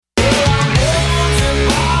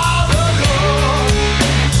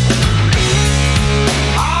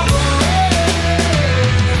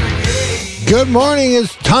Good morning.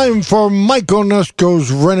 It's time for Mike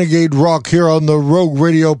Onesko's Renegade Rock here on the Rogue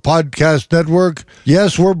Radio Podcast Network.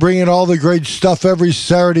 Yes, we're bringing all the great stuff every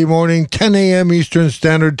Saturday morning, 10 a.m. Eastern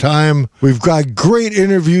Standard Time. We've got great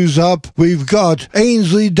interviews up. We've got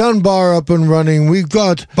Ainsley Dunbar up and running. We've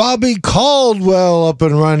got Bobby Caldwell up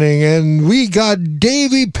and running. And we got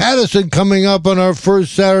Davey Pattison coming up on our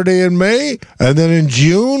first Saturday in May. And then in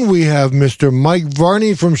June, we have Mr. Mike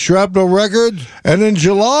Varney from Shrapnel Records. And in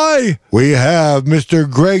July, we have Mr.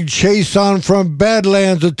 Greg Chason from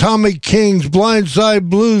Badlands, Atomic Kings, Blindside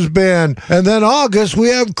Blues Band. And then August, we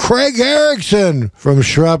have Craig Erickson from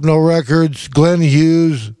Shrapnel Records, Glenn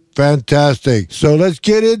Hughes. Fantastic. So let's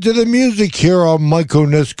get into the music here on Mike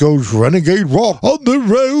Onesko's Renegade Rock on the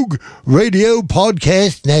Rogue Radio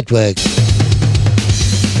Podcast Network.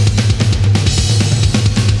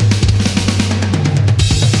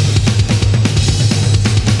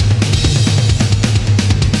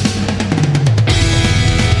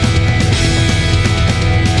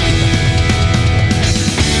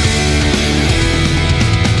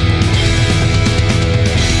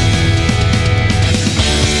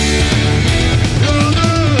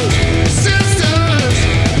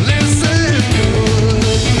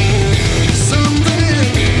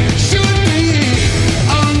 Should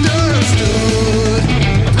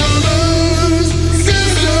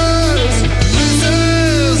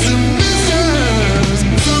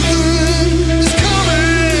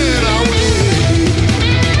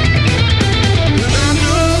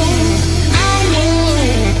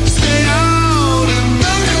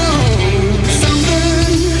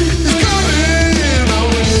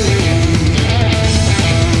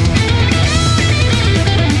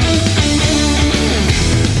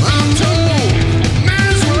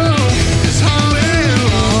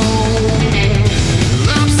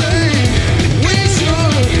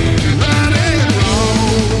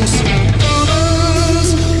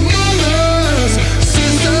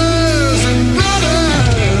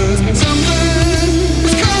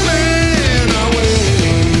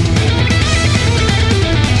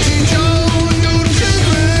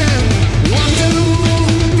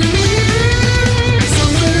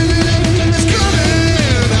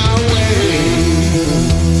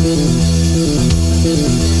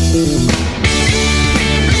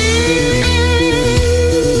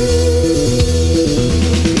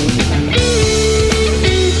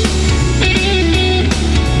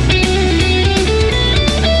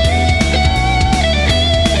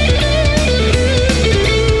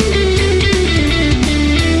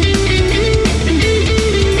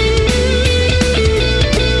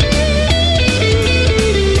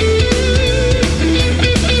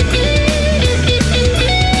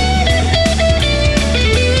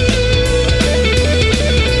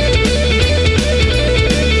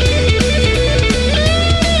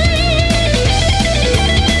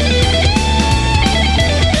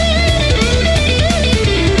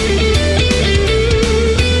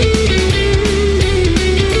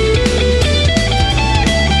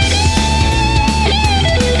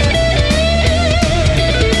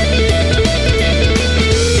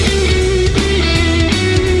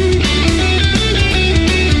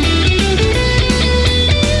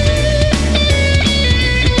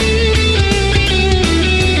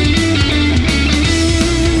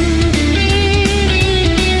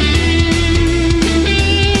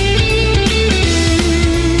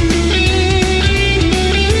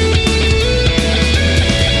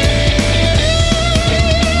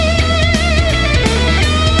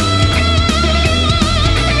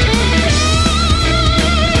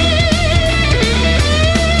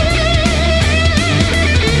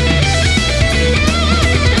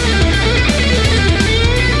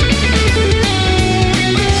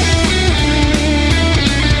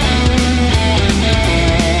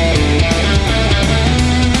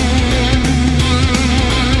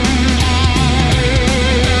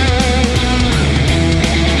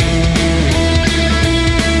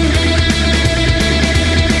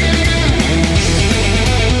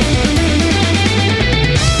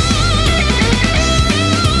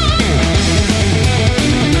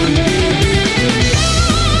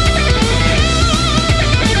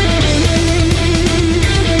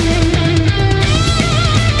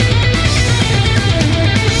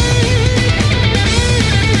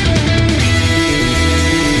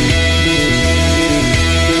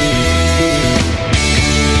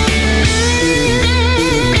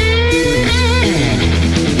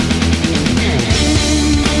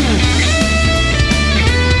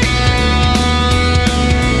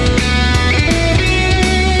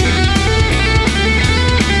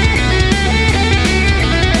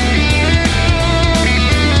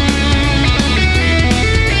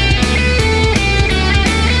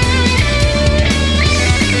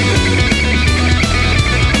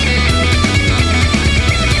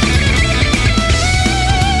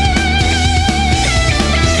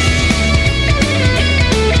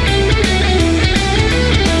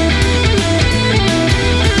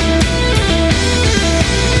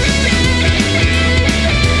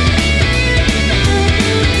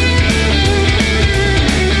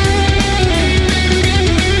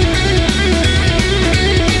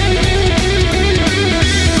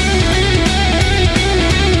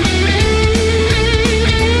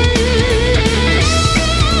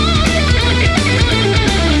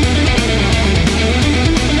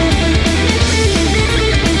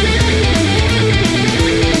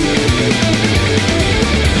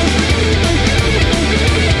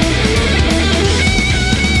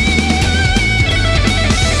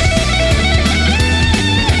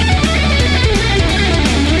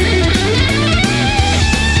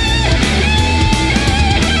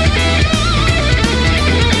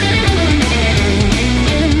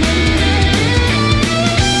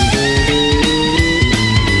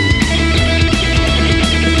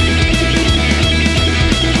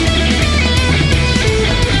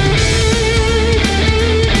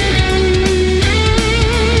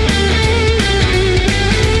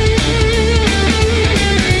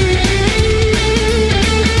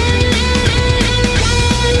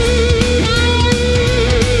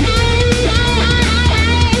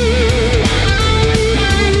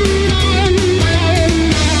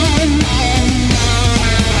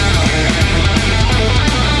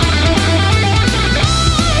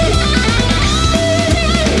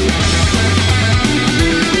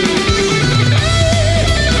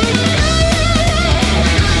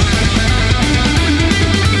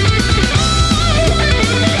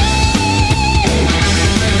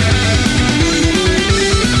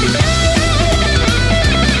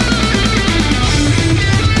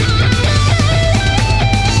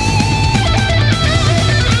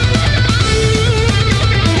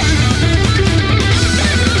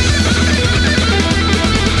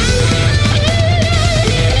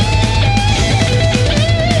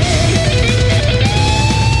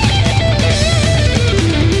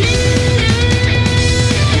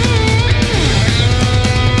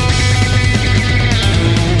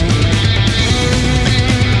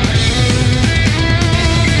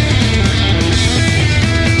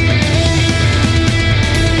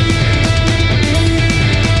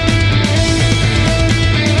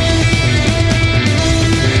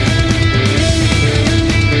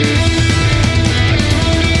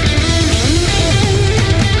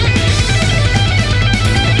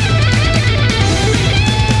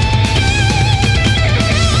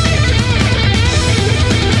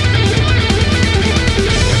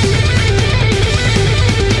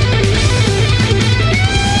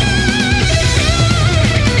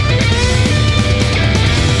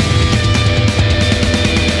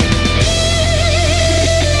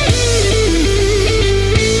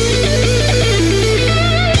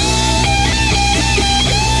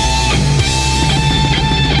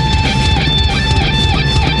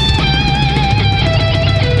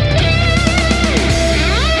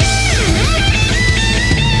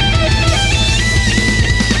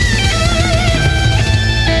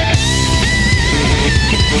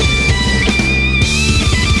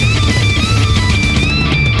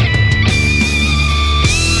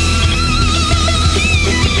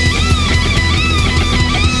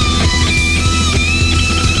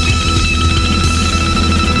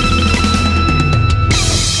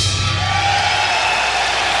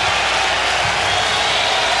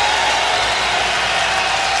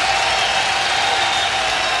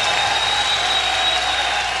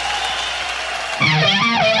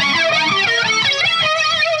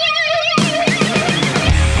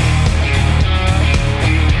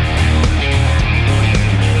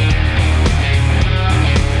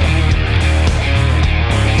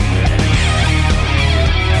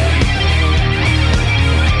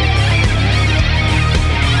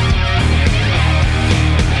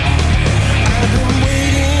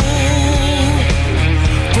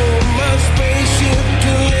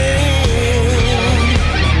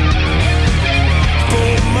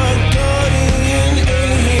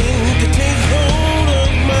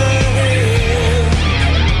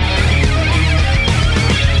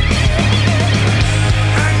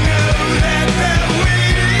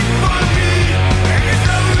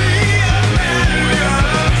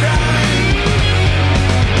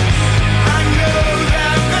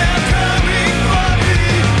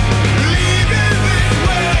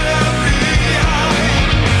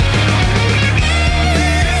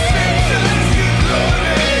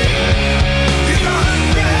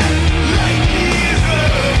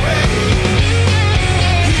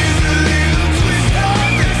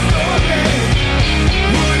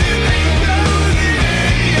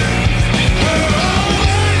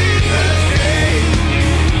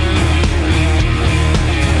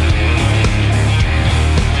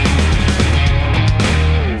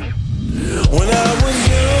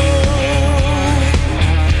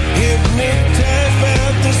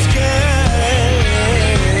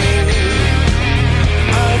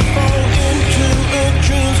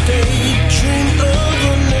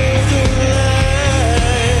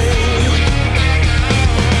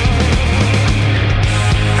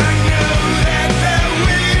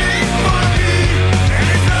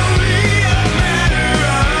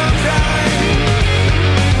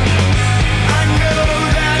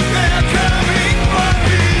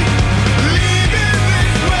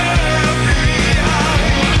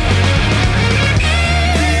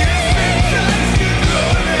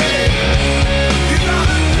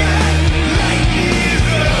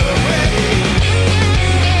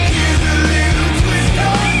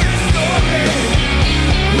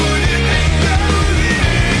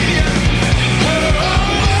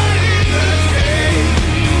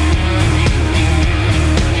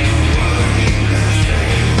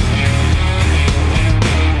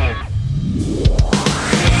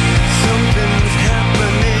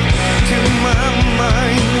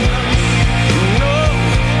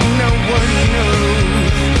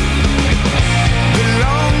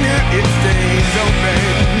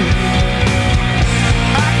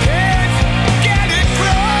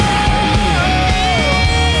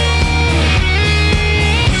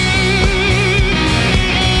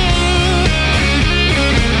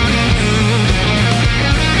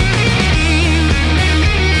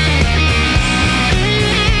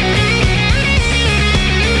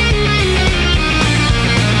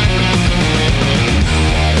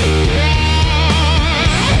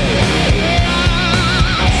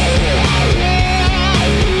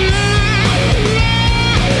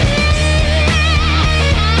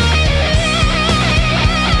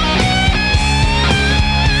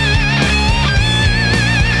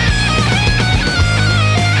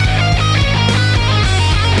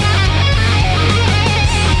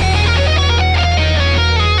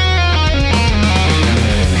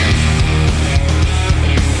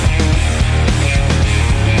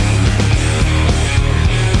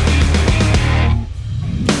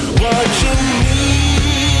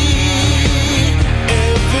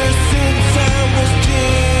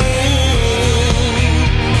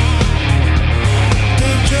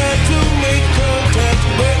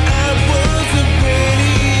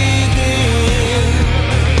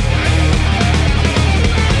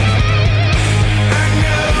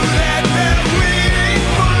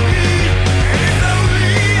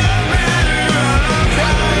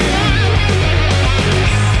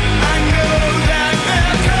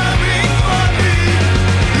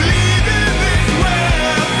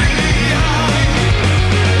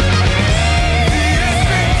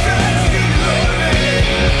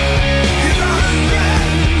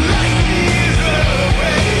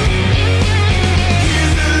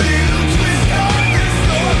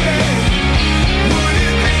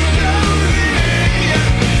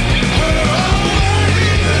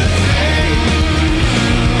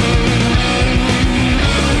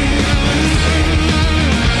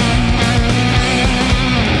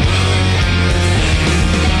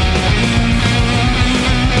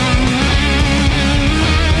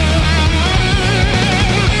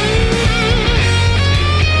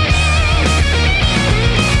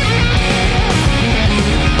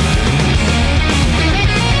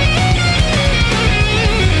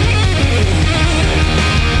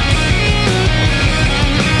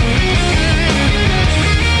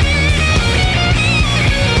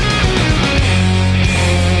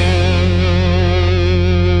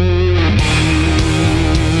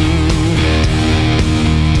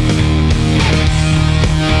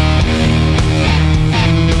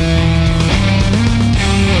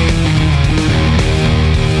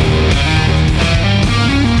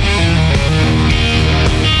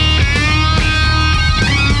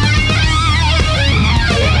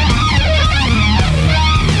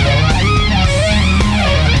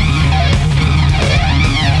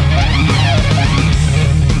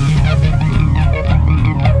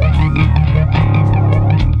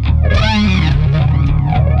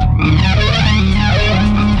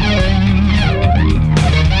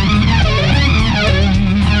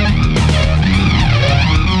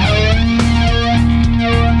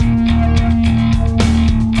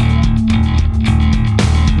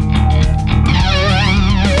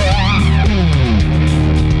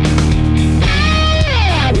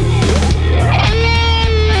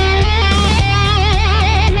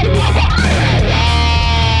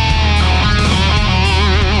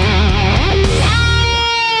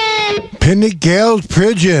Renegade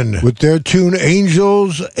Pigeon with their tune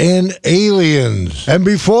Angels and Aliens. And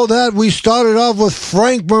before that, we started off with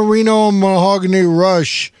Frank Marino and Mahogany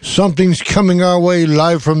Rush. Something's coming our way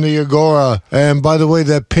live from the Agora. And by the way,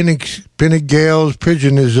 that Renegade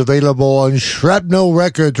Pigeon is available on Shrapnel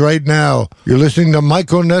Records right now. You're listening to Mike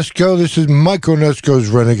Onesko. This is Mike Onesko's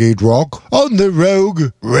Renegade Rock on the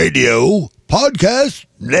Rogue Radio Podcast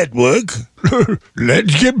Network.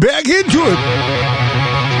 Let's get back into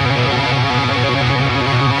it.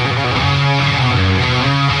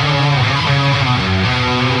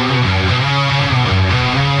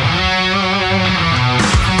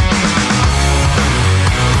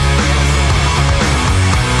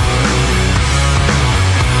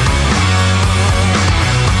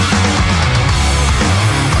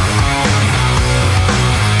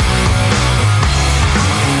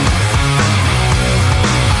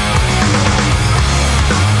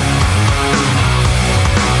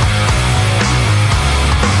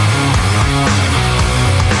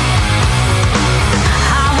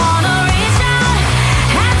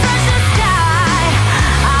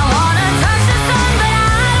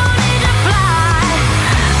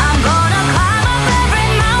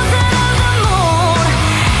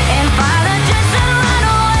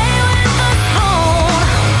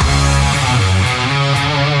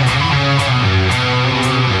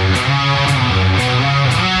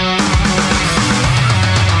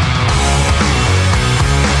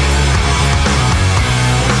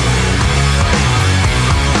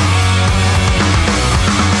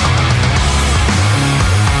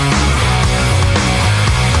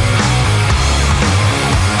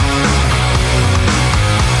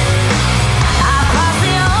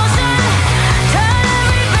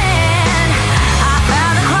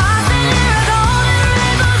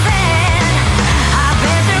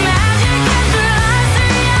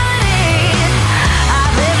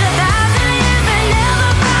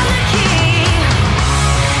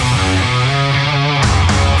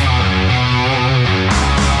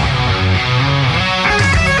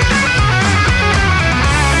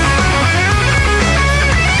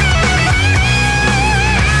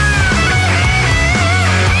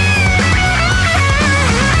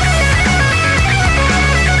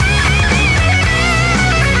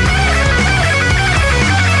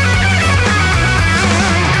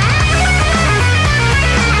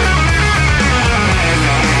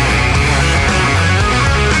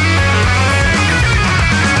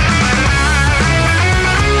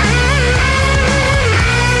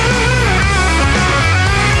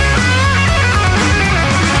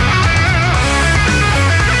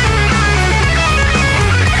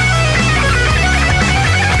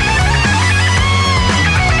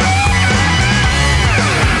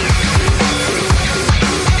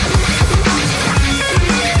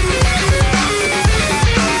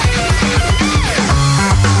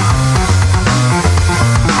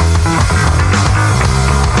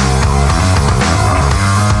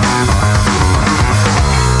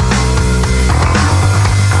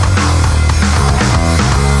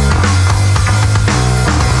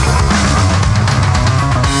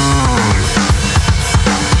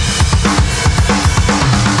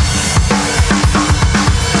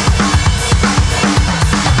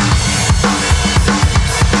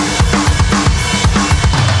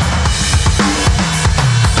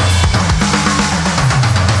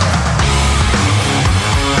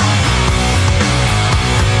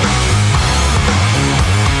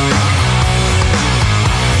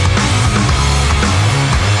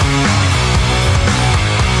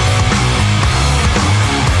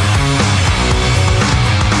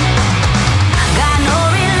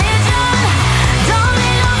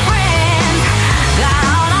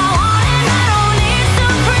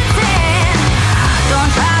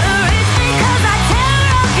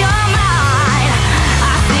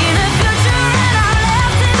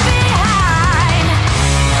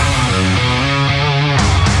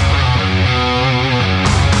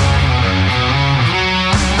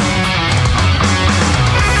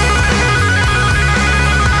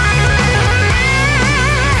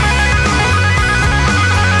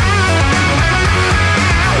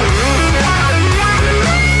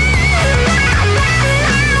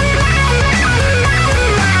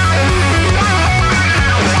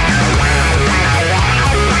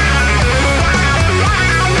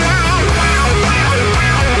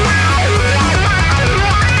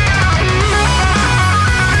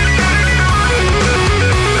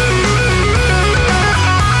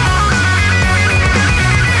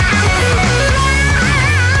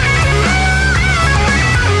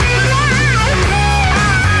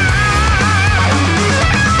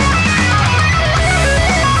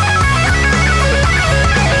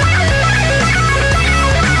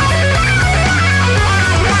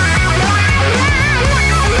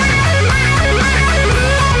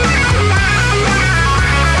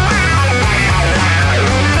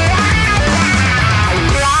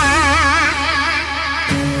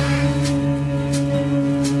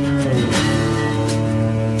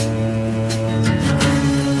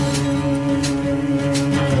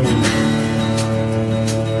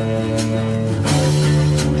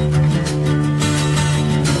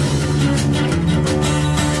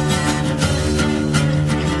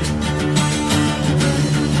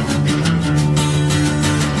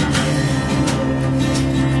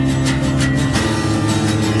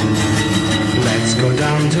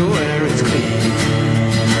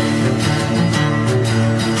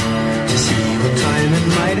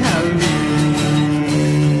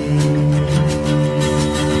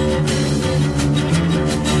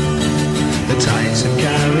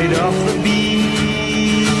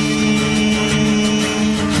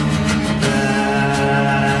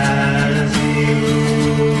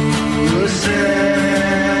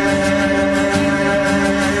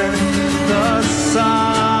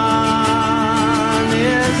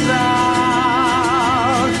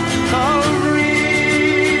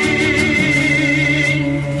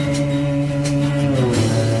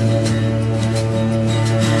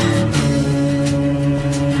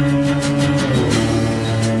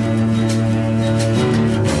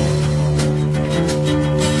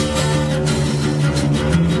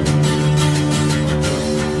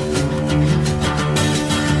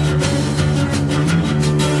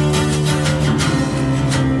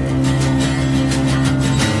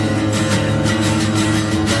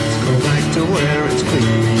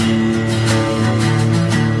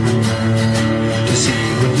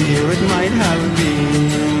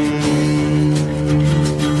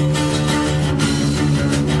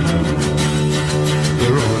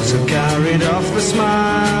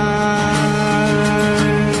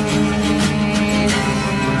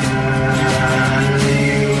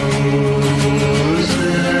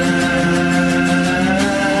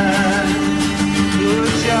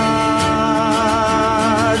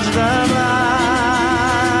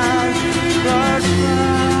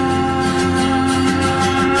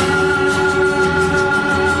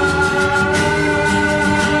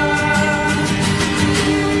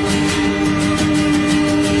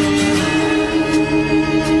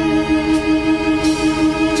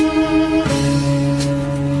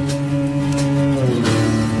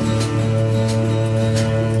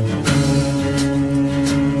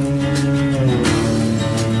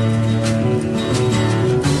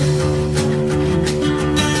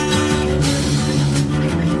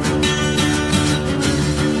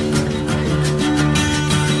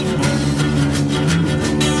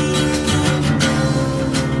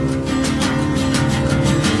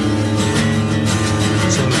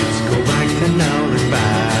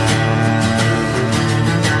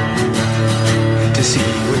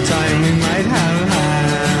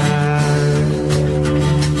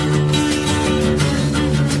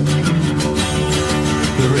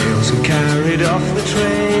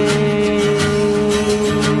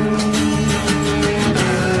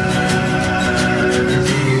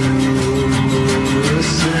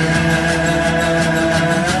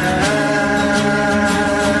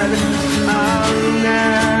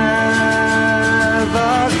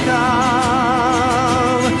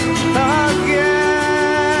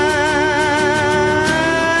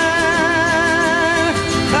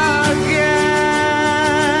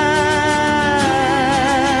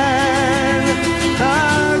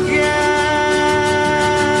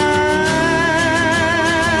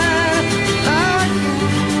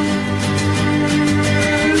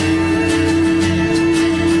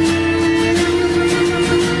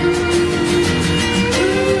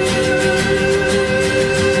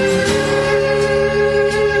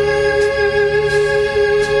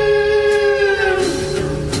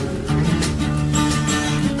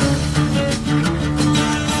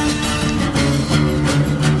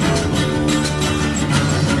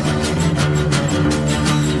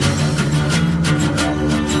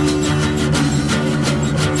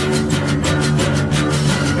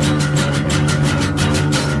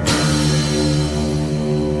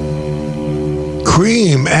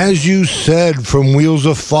 Cream, As You Said, from Wheels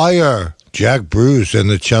of Fire. Jack Bruce and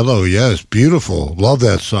the cello, yes, beautiful. Love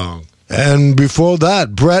that song. And before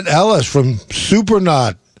that, Brett Ellis from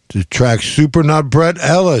Supernaut. The track Supernaut, Brett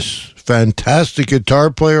Ellis. Fantastic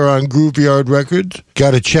guitar player on Grooveyard Records.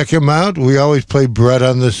 Got to check him out. We always play Brett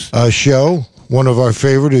on this show. One of our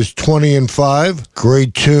favorite is 20 and 5.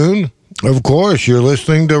 Great tune. Of course, you're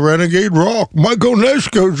listening to Renegade Rock. Mike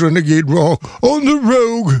Onesko's Renegade Rock on the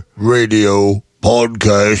Rogue Radio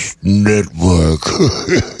Podcast Network.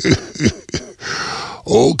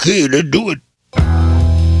 Okay, let's do it.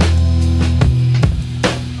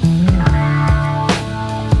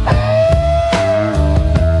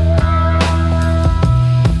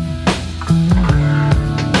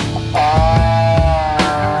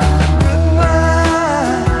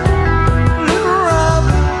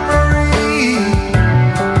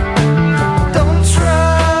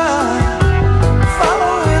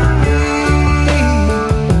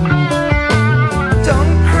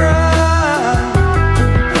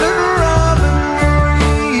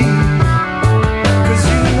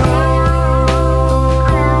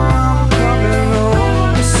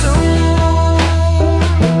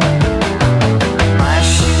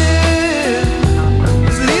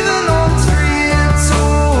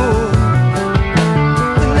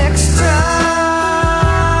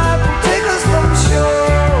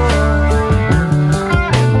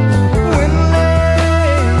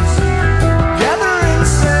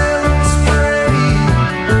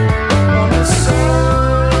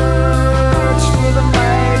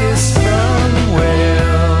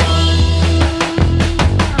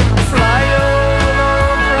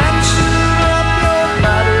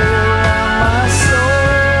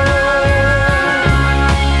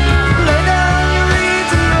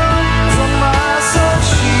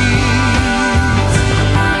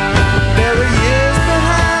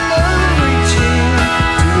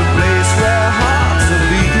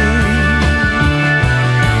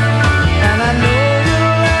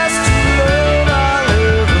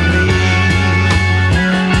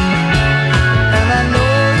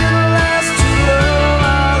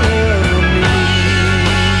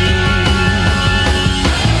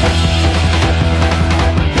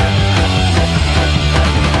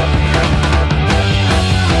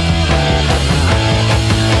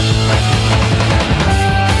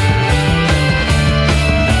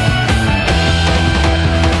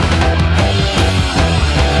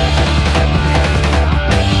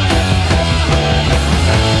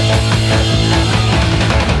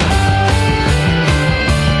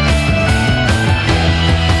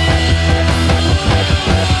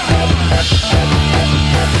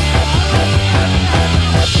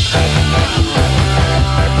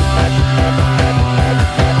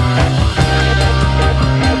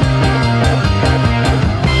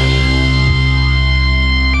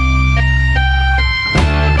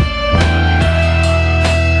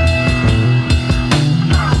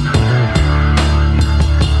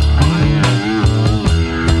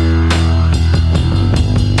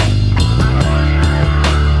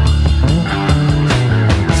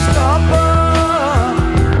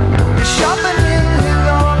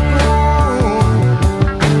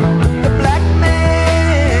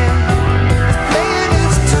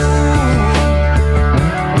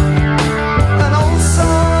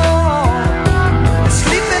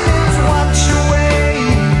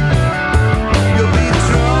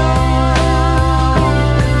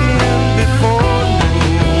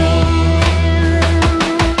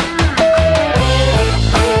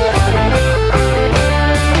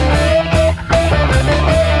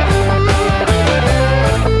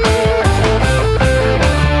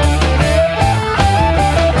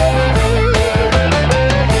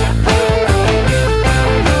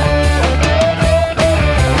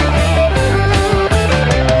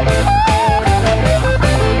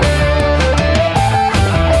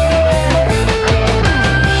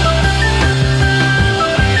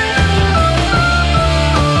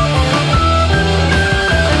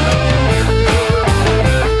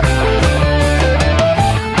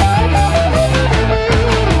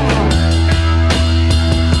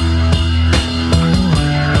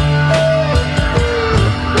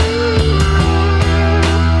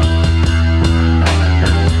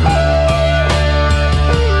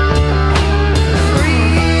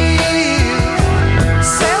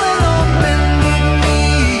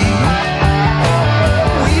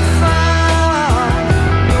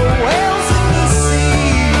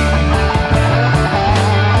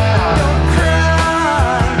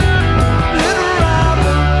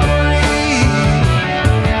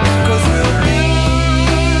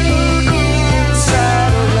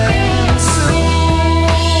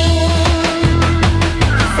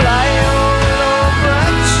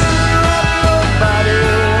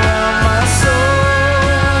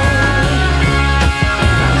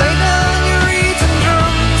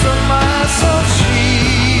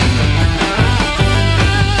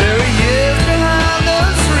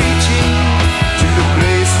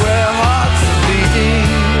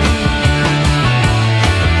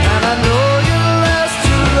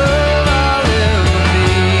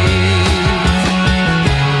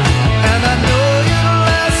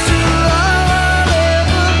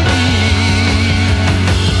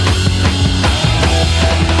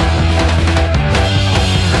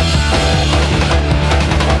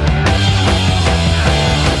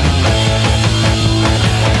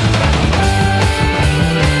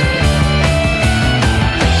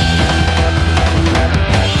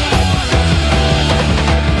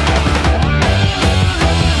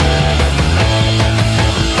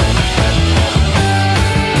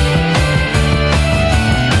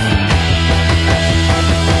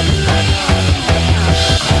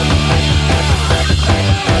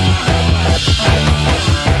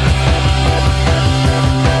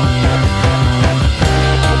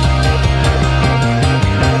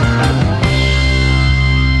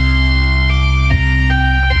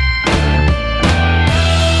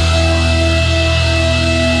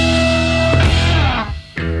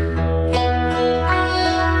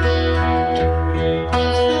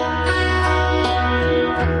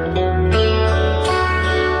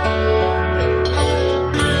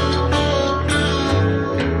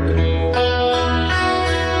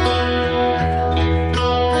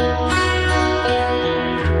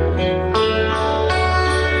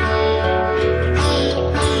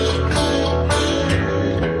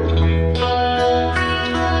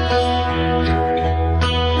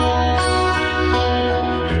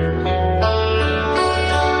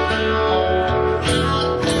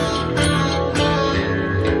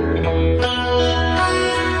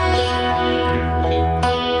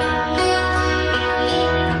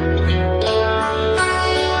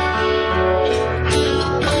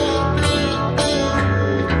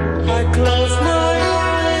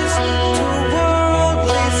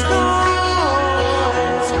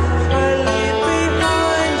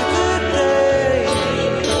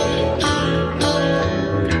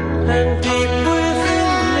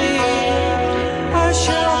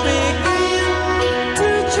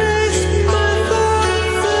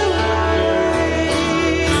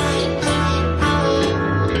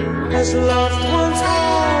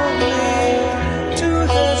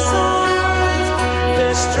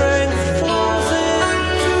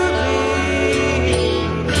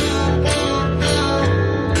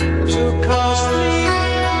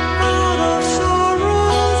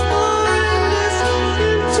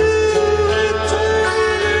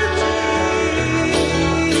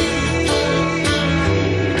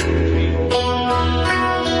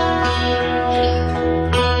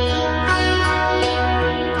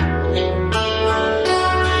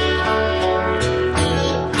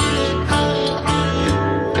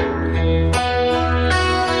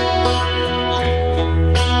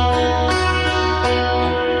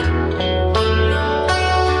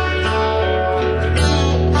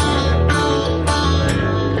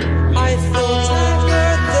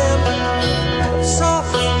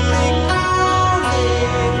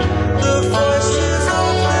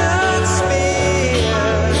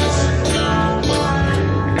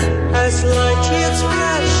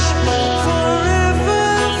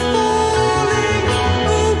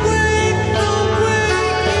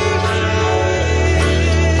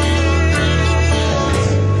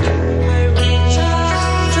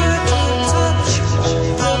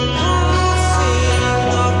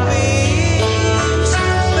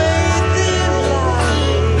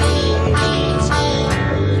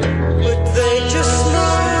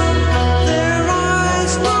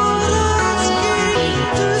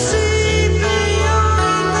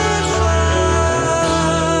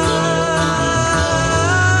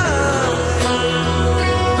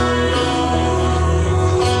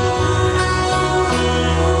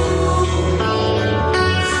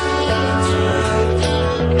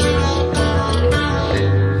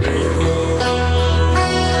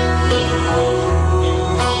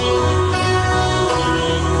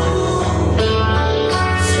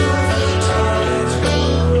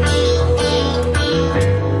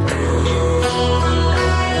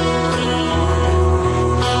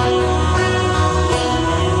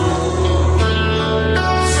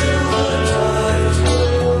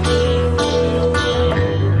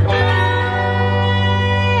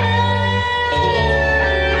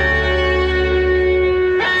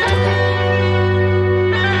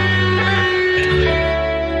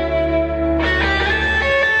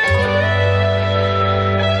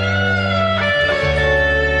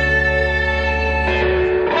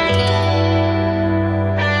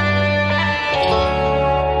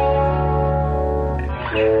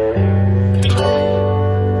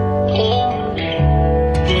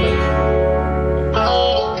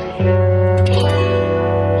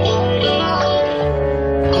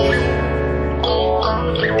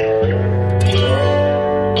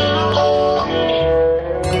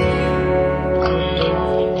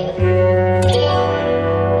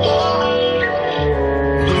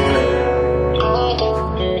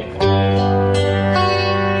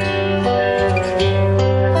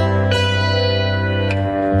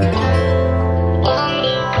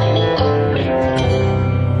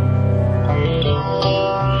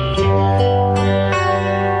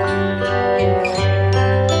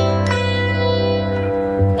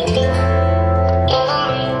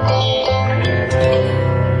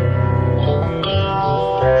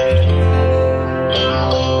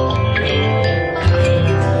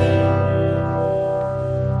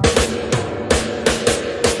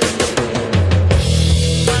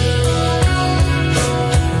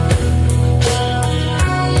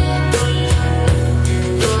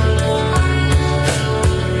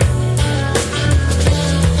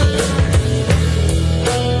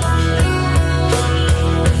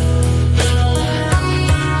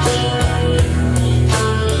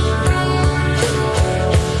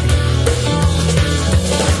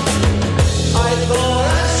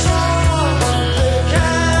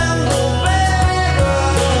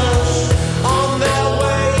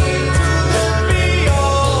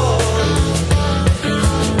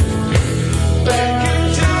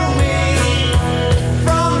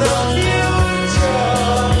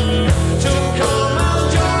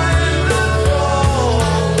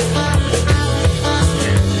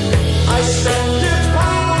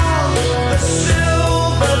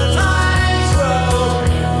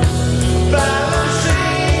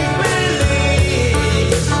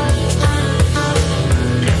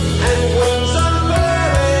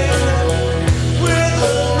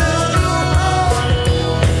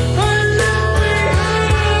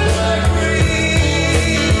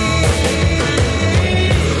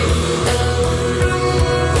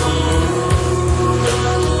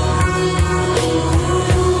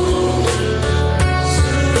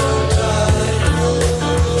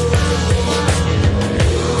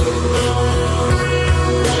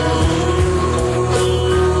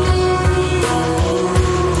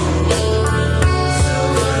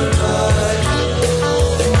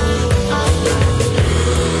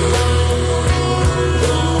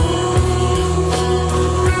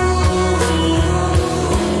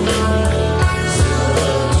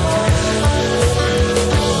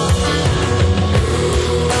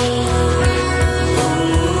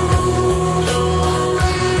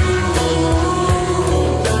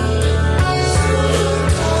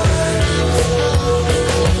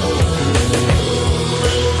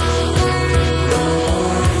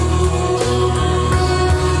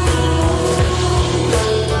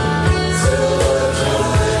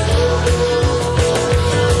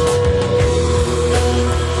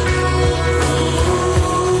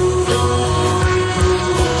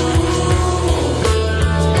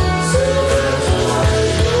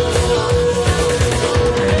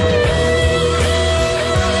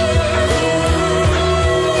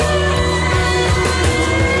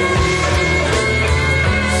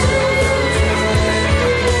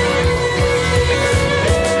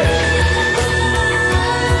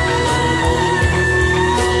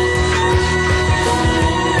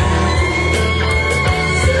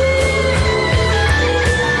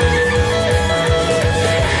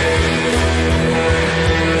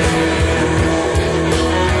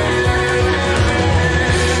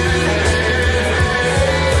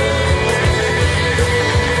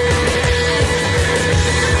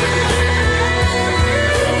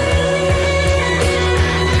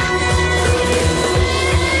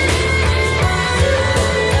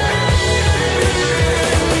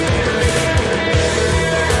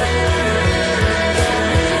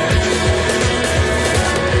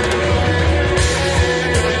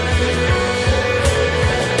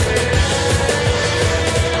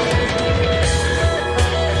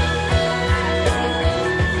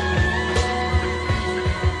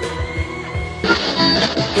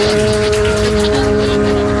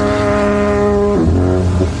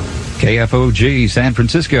 KFOG San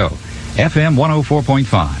Francisco, FM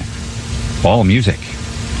 104.5. All music,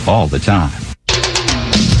 all the time.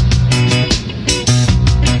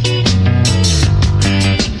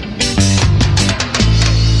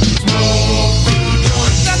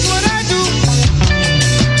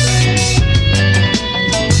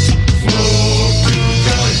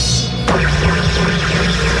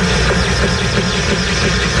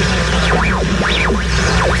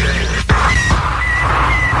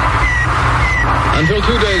 Until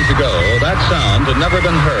 2 days ago, that sound had never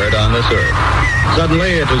been heard on this earth.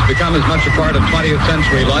 Suddenly, it has become as much a part of 20th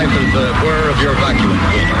century life as the whir of your vacuum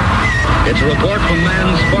cleaner. It's a report from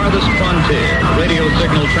man's farthest frontier, radio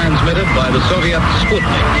signal transmitted by the Soviet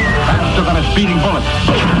Sputnik. Faster than a speeding bullet.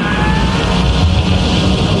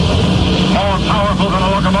 More powerful than a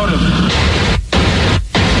locomotive.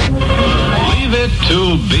 Leave it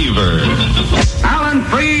to Beaver. Alan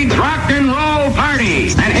Freed's Rock and Roll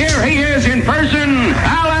Party. And here he is in person,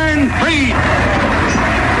 Alan Freed.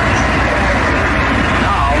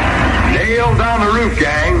 Now, nail down the roof,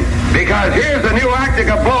 gang, because here's a new act that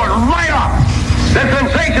can blow it right off. The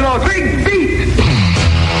sensational Big Beat.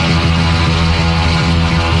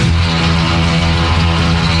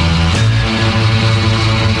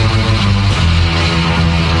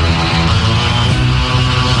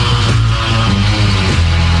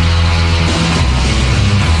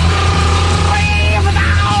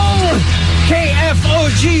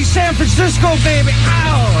 KFOG San Francisco, baby.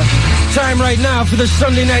 Ow! Time right now for the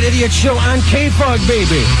Sunday Night Idiot Show on K-Fog,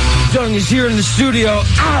 baby. Dung is here in the studio.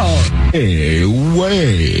 Ow! Hey,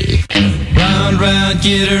 way. Round, round,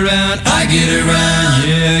 get around, I get around,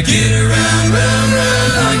 yeah, get around, round,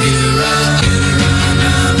 round, I get around, get around,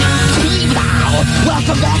 round, round. Ow!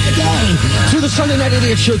 Welcome back again to the Sunday Night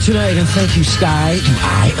Idiot Show tonight, and thank you, Sky.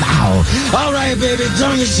 Ow! All right, baby,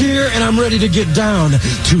 Dung is here, and I'm ready to get down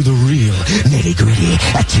to the real nitty-gritty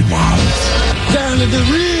tonight. Down to the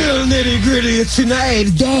real nitty-gritty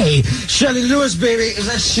tonight. Day. Shelley Lewis, baby. Is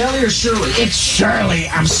that Shelley or Shirley? It's Shirley.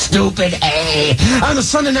 I'm stupid. Hey. On the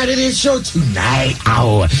Sunday Night Idiot Show tonight.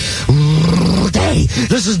 Ow. Day.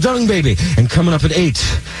 This is Dung, baby. And coming up at 8,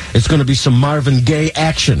 it's going to be some Marvin Gaye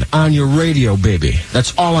action on your radio, baby.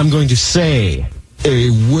 That's all I'm going to say.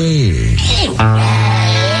 Away.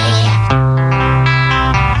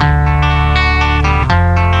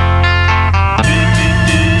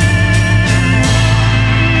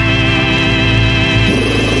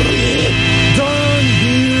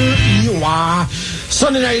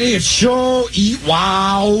 Sunday Night Idiot Show,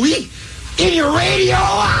 wow, in your radio,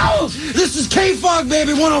 wow. This is K-Fog,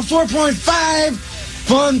 baby, 104.5,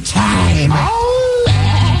 fun time. Ow.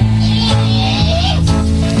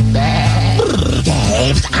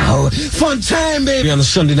 Fun time, baby, on the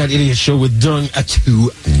Sunday Night Idiot Show with Dung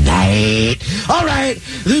tonight. All right,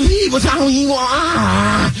 what do you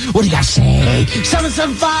got to say?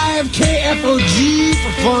 775 KFOG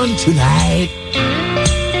for fun tonight.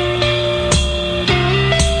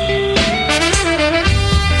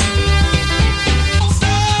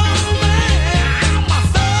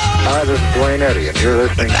 Hi, this is Dwayne Eddy, and you're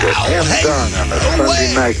listening to M. Dung on the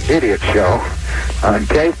Sunday Night Idiot Show on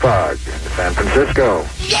K-Fog, San Francisco.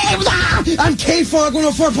 On K-Fog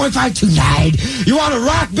 104.5 tonight. You want to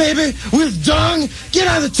rock, baby, with Dung? Get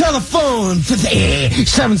on the telephone for the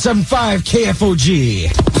 775 KFOG.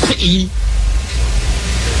 Baby.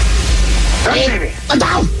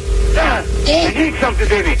 Dad, I need something,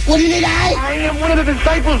 baby. What do you need, I am one of the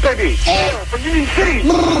disciples, baby. From Union City.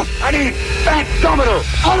 I need Fat Domino.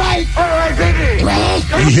 All right, baby.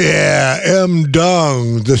 Yeah, M.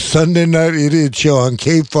 Dung, the Sunday Night Idiot Show on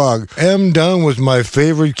K-Fog. M. Dung was my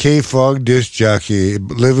favorite K-Fog disc jockey.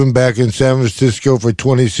 Living back in San Francisco for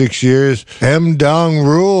 26 years, M. Dung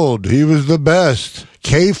ruled. He was the best.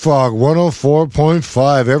 K-Fog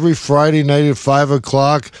 104.5. Every Friday night at 5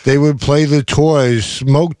 o'clock, they would play the Toys.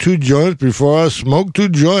 Smoke two joints before us. Smoke two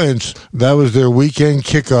joints. That was their weekend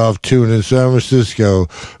kickoff tune in San Francisco.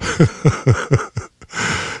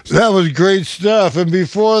 That was great stuff. And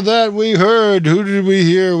before that, we heard, who did we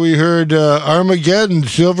hear? We heard Armageddon,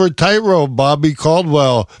 Silver Tightrope, Bobby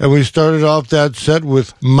Caldwell. And we started off that set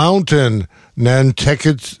with Mountain,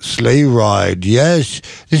 Nantucket's Sleigh Ride. Yes,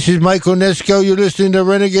 this is Mike Onesko. You're listening to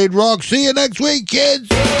Renegade Rock. See you next week, kids.